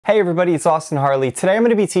Hey everybody, it's Austin Harley. Today I'm going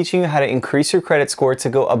to be teaching you how to increase your credit score to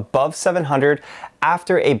go above 700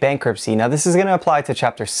 after a bankruptcy. Now this is going to apply to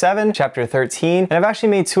Chapter 7, Chapter 13, and I've actually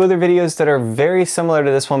made two other videos that are very similar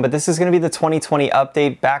to this one, but this is going to be the 2020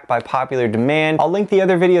 update backed by popular demand. I'll link the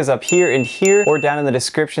other videos up here and here or down in the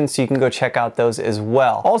description so you can go check out those as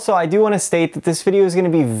well. Also, I do want to state that this video is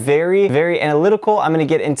going to be very analytical. I'm going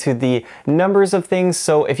to get into the numbers of things,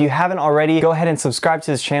 so if you haven't already, go ahead and subscribe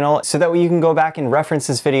to this channel so that way you can go back and reference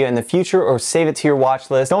this video in the future or save it to your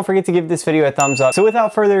watch list. Don't forget to give this video a thumbs up. So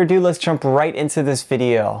without further ado, let's jump right into this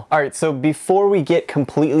video. All right, so before we get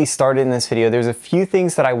completely started in this video, there's a few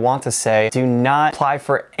things that I want to say. Do not apply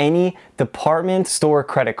for any department store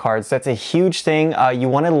credit cards. That's a huge thing. You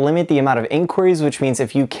want to limit the amount of inquiries, which means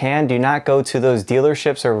if you can, do not go to those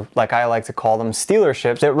dealerships, or like I like to call them,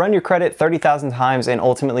 stealerships, that run your credit 30,000 times and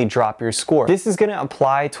ultimately drop your score. This is going to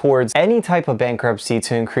apply towards any type of bankruptcy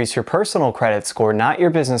to increase your personal credit score, not your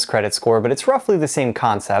business credit score, but it's roughly the same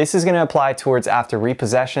concept. This is going to apply towards after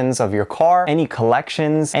repossessions of your car, any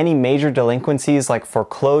collections, any major delinquencies like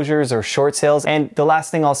foreclosures or short sales. And the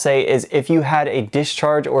last thing I'll say is if you had a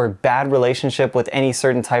discharge or bad relationship with any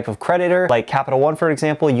certain type of creditor, like Capital One, for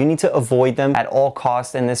example, you need to avoid them at all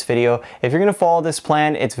costs in this video. If you're going to follow this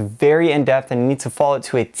plan, it's very in-depth and you need to follow it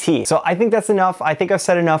to a T. So I think that's enough. I think I've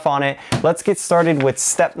said enough on it. Let's get started with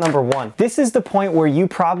step number one. This is the point where you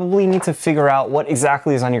probably need to figure out what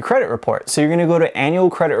exactly is on your credit report. So you're going to go to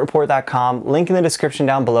annualcreditreport.com, link in the description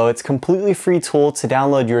down below. It's a completely free tool to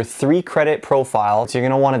download your 3 credit profiles. So you're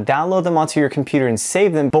going to want to download them onto your computer and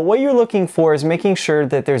save them. But what you're looking for is making sure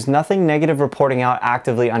that there's nothing negative reporting out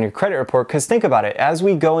actively on your credit report. Because think about it, as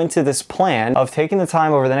we go into this plan of taking the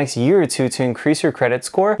time over the next year or two to increase your credit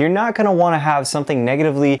score, you're not going to want to have something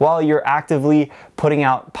negatively while you're actively putting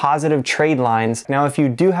out positive trade lines. Now, if you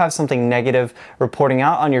do have something negative reporting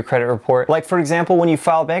out on your credit report, like for example, when you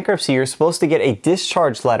file bankruptcy, you're supposed to get a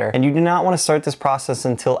discharge letter, and you do not want to start this process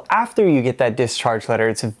until after you get that discharge letter.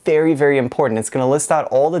 It's very important. It's going to list out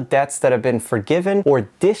all the debts that have been forgiven or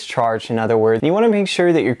discharged, in other words. And you want to make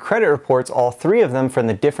sure that your credit reports, all 3 of them from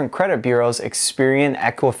the different credit bureaus, Experian,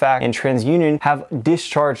 Equifax, and TransUnion, have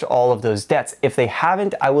discharged all of those debts. If they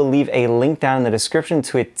haven't, I will leave a link down in the description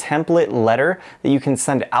to a template letter that you can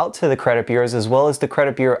send out to the credit bureaus, as well as the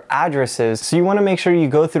credit bureau addresses. So you want to make sure you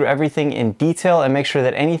go through everything in detail and make sure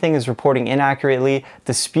that anything is reporting inaccurately,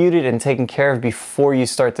 disputed, and taken care of before you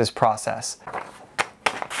start this process.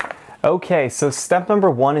 Okay, so step number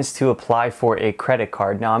 1 is to apply for a credit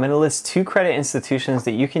card. Now I'm going to list 2 credit institutions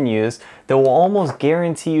that you can use that will almost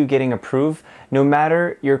guarantee you getting approved no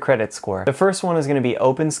matter your credit score. The first one is going to be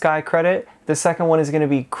Open Sky Credit. The second one is going to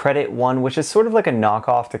be Credit One, which is sort of like a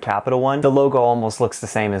knockoff to Capital One. The logo almost looks the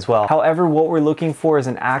same as well. However, what we're looking for is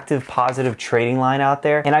an active positive trading line out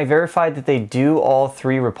there. And I verified that they do all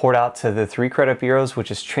 3 report out to the 3 credit bureaus,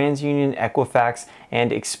 which is TransUnion, Equifax,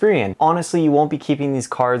 and Experian. Honestly, you won't be keeping these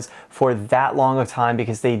cards for that long of time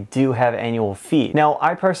because they do have annual fee. Now,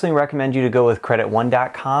 I personally recommend you to go with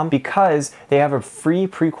creditone.com because they have a free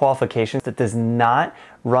pre-qualification that does not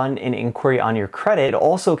run an inquiry on your credit. It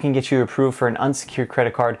also can get you approved for an unsecured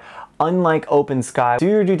credit card. Unlike Open Sky, do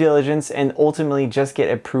your due diligence and ultimately just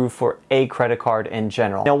get approved for a credit card in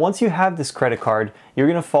general. Now, once you have this credit card, you're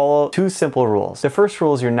going to follow 2 simple rules. The first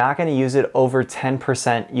rule is you're not going to use it over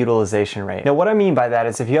 10% utilization rate. Now, what I mean by that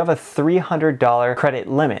is if you have a $300 credit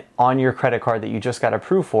limit on your credit card that you just got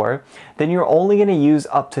approved for, then you're only going to use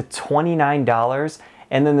up to $29.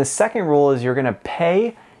 And then the second rule is you're going to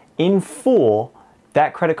pay in full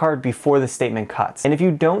that credit card before the statement cuts. And if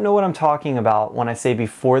you don't know what I'm talking about when I say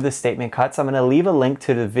before the statement cuts, I'm gonna leave a link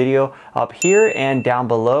to the video up here and down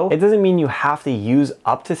below. It doesn't mean you have to use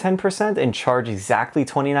up to 10% and charge exactly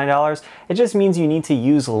 $29. It just means you need to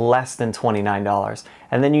use less than $29.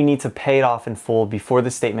 And then you need to pay it off in full before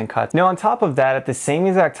the statement cuts. Now, on top of that, at the same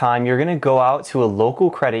exact time, you're gonna go out to a local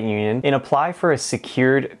credit union and apply for a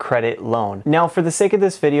secured credit loan. Now, for the sake of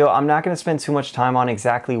this video, I'm not gonna spend too much time on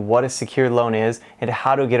exactly what a secured loan is and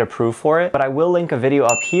how to get approved for it, but I will link a video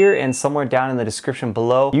up here and somewhere down in the description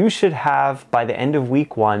below. You should have, by the end of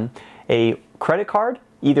week 1, a credit card,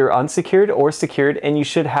 either unsecured or secured, and you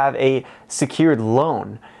should have a secured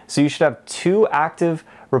loan. So you should have 2 active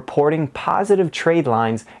reporting positive trade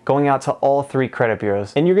lines going out to all 3 credit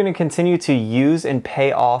bureaus. And you're going to continue to use and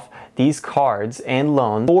pay off these cards and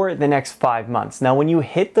loans for the next 5 months. Now, when you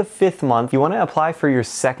hit the 5th month, you want to apply for your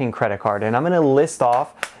second credit card. And I'm going to list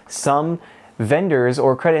off some vendors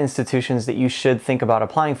or credit institutions that you should think about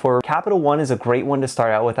applying for. Capital One is a great one to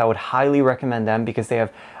start out with. I would highly recommend them because they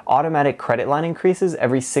have automatic credit line increases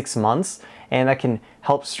every 6 months, and that can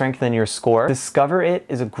help strengthen your score. Discover It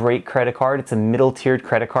is a great credit card. It's a middle tiered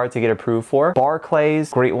credit card to get approved for. Barclays,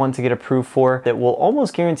 great one to get approved for, that will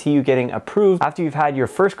almost guarantee you getting approved after you've had your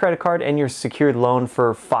first credit card and your secured loan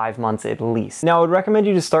for 5 months at least. Now, I would recommend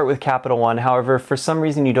you to start with Capital One. However, if for some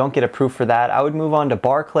reason you don't get approved for that, I would move on to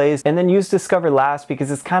Barclays and then use Discover last, because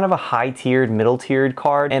it's kind of a high tiered, middle tiered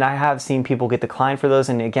card, and I have seen people get declined for those.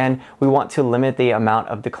 And again, we want to limit the amount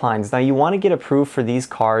of declines. Now, you want to get approved for these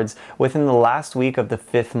cards within the last week of the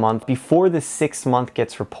 5th month before the 6th month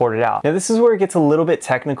gets reported out. Now, this is where it gets a little bit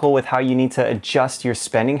technical with how you need to adjust your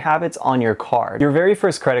spending habits on your card. Your very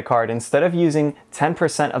first credit card, instead of using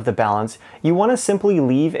 10% of the balance, you want to simply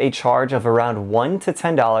leave a charge of around $1 to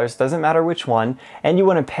 $10, doesn't matter which one, and you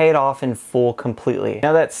want to pay it off in full completely.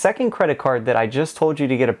 Now, that second credit card that I just told you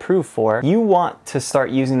to get approved for, you want to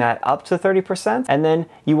start using that up to 30%, and then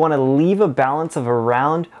you want to leave a balance of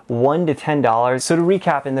around $1 to $10. So to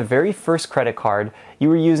recap, in the very first credit card, you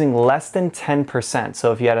were using less than 10%.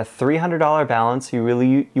 So if you had a $300 balance, you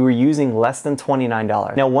were using less than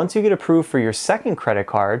 $29. Now, once you get approved for your second credit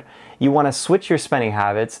card, you want to switch your spending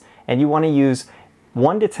habits, and you want to use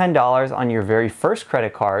 $1 to $10 on your very first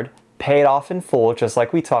credit card, pay it off in full, just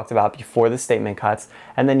like we talked about before the statement cuts.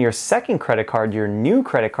 And then your second credit card, your new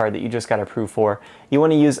credit card that you just got approved for, you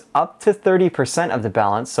want to use up to 30% of the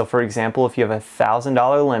balance. So for example, if you have a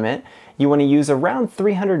 $1,000 limit, you want to use around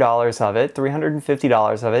 $300 of it,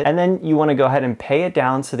 $350 of it, and then you want to go ahead and pay it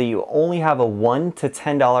down so that you only have a $1 to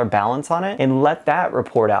 $10 balance on it, and let that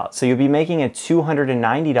report out. So you'll be making a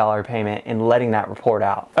 $290 payment and letting that report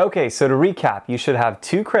out. Okay, so to recap, you should have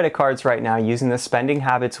 2 credit cards right now using the spending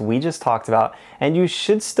habits we just talked about, and you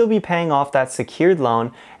should still be paying off that secured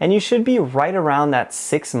loan, and you should be right around that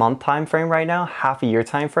 6-month time frame right now, half a year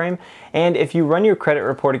time frame. And if you run your credit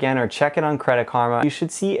report again or check it on Credit Karma, you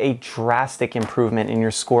should see a drastic improvement in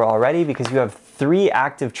your score already, because you have 3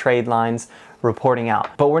 active trade lines reporting out.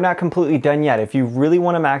 But we're not completely done yet. If you really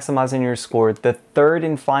want to maximize on your score, the third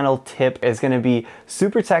and final tip is going to be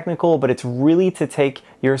super technical, but it's really to take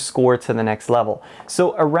your score to the next level.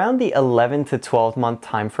 So around the 11 to 12 month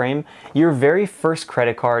time frame, your very first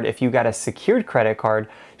credit card, if you got a secured credit card,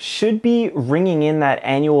 should be ringing in that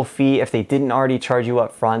annual fee if they didn't already charge you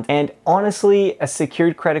up front. And honestly, a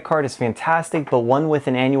secured credit card is fantastic, but one with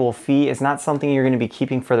an annual fee is not something you're going to be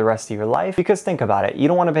keeping for the rest of your life. Because think about it, you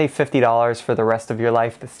don't want to pay $50 for the rest of your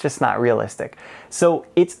life. That's just not realistic. So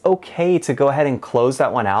it's okay to go ahead and close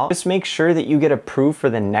that one out. Just make sure that you get approved for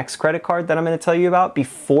the next credit card that I'm going to tell you about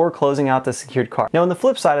before closing out the secured card. Now, on the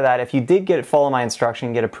flip side of that, if you did follow my instruction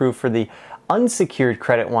and get approved for the unsecured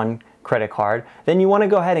credit card, then you want to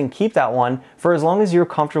go ahead and keep that one for as long as you're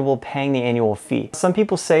comfortable paying the annual fee. Some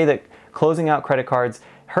people say that closing out credit cards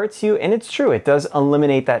hurts you, and it's true, it does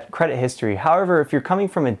eliminate that credit history. However, if you're coming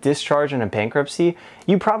from a discharge and a bankruptcy,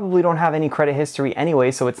 you probably don't have any credit history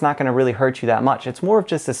anyway, so it's not going to really hurt you that much. It's more of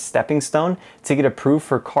just a stepping stone to get approved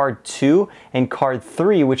for card 2 and card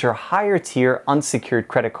 3, which are higher tier unsecured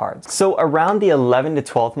credit cards. So around the 11 to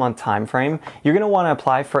 12 month time frame, you're going to want to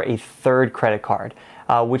apply for a third credit card,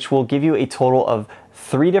 which will give you a total of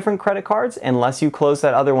 3 different credit cards. Unless you close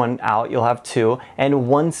that other one out, you'll have 2, and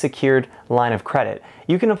 1 secured line of credit.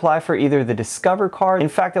 You can apply for either the Discover card. In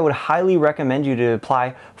fact, I would highly recommend you to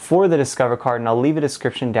apply for the Discover card, and I'll leave a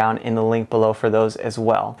description down in the link below for those as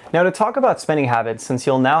well. Now, to talk about spending habits, since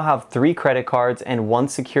you'll now have 3 credit cards and 1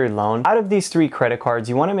 secured loan, out of these 3 credit cards,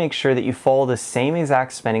 you want to make sure that you follow the same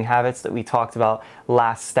exact spending habits that we talked about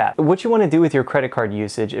last step. What you want to do with your credit card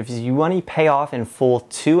usage, if you want to pay off in full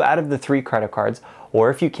 2 out of the 3 credit cards, or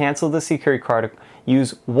if you cancel the secured card,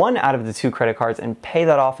 use 1 out of the 2 credit cards and pay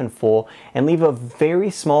that off in full, and leave a very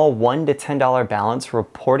small $1 to $10 balance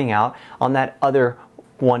reporting out on that other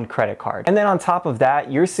 1 credit card. And then on top of that,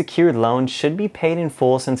 your secured loan should be paid in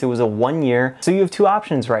full since it was a 1 year. So you have 2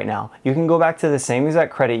 options right now. You can go back to the same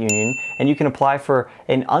exact credit union and you can apply for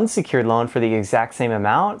an unsecured loan for the exact same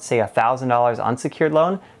amount, say $1,000 unsecured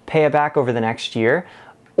loan, pay it back over the next year.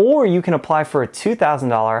 Or you can apply for a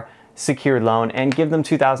 $2,000 secured loan and give them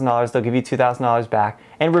 $2,000, they'll give you $2,000 back,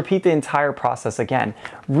 and repeat the entire process again.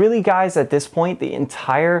 Really, guys, at this point, the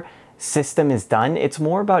entire system is done. It's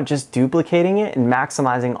more about just duplicating it and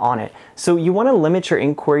maximizing on it. So you want to limit your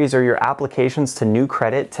inquiries or your applications to new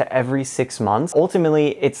credit to every 6 months.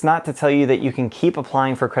 Ultimately, it's not to tell you that you can keep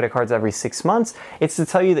applying for credit cards every 6 months. It's to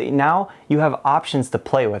tell you that now you have options to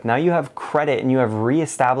play with. Now you have credit and you have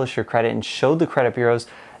reestablished your credit and showed the credit bureaus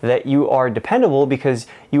that you are dependable because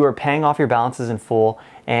you are paying off your balances in full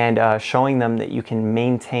and showing them that you can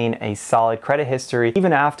maintain a solid credit history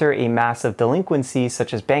even after a massive delinquency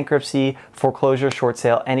such as bankruptcy, foreclosure, short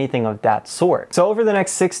sale, anything of that sort. So over the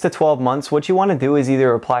next 6 to 12 months, what you want to do is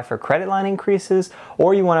either apply for credit line increases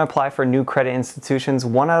or you want to apply for new credit institutions.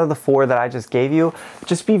 One out of the 4 that I just gave you.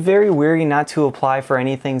 Just be very wary not to apply for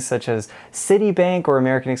anything such as Citibank or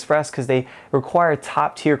American Express because they require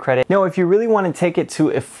top tier credit. Now, if you really want to take it to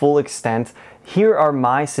a full extent, here are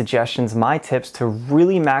my suggestions, my tips to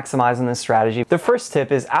really maximize on this strategy. The first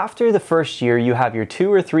tip is after the first year, you have your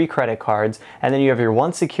 2 or 3 credit cards and then you have your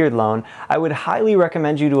 1 secured loan. I would highly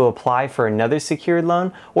recommend you to apply for another secured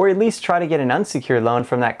loan or at least try to get an unsecured loan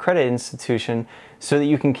from that credit institution so that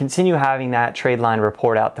you can continue having that trade line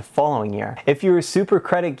report out the following year. If you're a super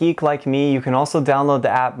credit geek like me, you can also download the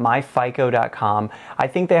app myfico.com. I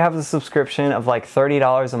think they have a subscription of like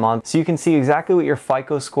 $30 a month, so you can see exactly what your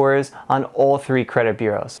FICO score is on all 3 credit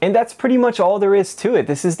bureaus. And that's pretty much all there is to it.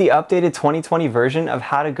 This is the updated 2020 version of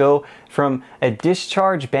how to go from a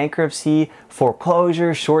discharge, bankruptcy,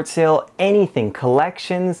 foreclosure, short sale, anything,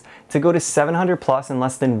 collections, to go to 700 plus in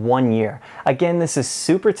less than 1 year. Again, this is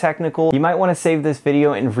super technical. You might want to save this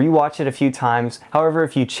video and rewatch it a few times. However,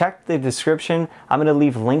 if you check the description, I'm going to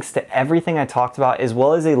leave links to everything I talked about, as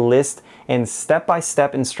well as a list and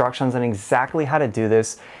step-by-step instructions on exactly how to do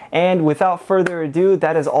this. And without further ado,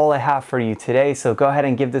 that is all I have for you today. So go ahead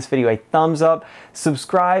and give this video a thumbs up,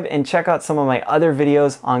 subscribe, and check out some of my other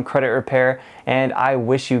videos on credit repair. And I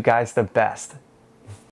wish you guys the best.